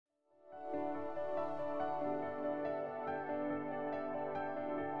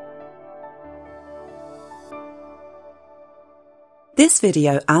This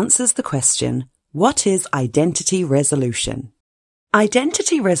video answers the question, what is identity resolution?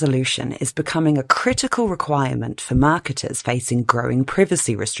 Identity resolution is becoming a critical requirement for marketers facing growing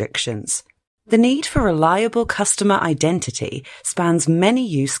privacy restrictions. The need for reliable customer identity spans many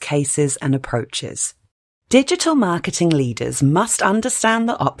use cases and approaches. Digital marketing leaders must understand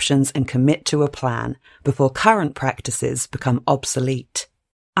the options and commit to a plan before current practices become obsolete.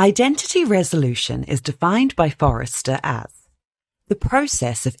 Identity resolution is defined by Forrester as the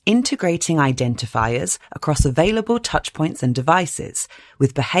process of integrating identifiers across available touchpoints and devices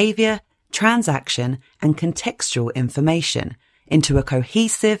with behavior, transaction, and contextual information into a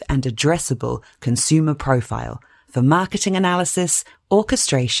cohesive and addressable consumer profile for marketing analysis,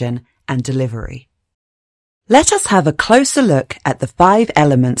 orchestration, and delivery. Let us have a closer look at the 5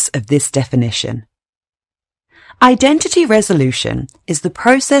 elements of this definition. Identity resolution is the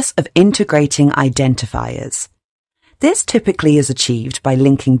process of integrating identifiers. This typically is achieved by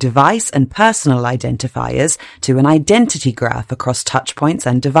linking device and personal identifiers to an identity graph across touchpoints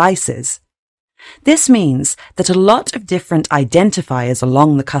and devices. This means that a lot of different identifiers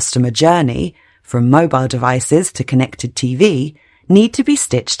along the customer journey, from mobile devices to connected TV, need to be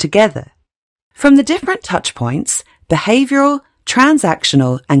stitched together. From the different touchpoints, behavioral,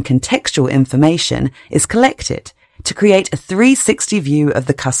 transactional, and contextual information is collected to create a 360 view of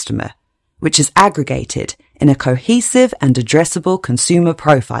the customer, which is aggregated in a cohesive and addressable consumer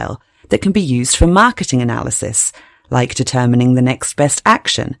profile that can be used for marketing analysis, like determining the next best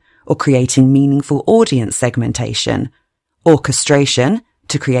action or creating meaningful audience segmentation, orchestration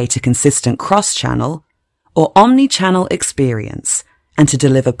to create a consistent cross-channel, or omni-channel experience and to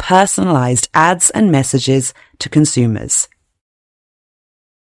deliver personalized ads and messages to consumers.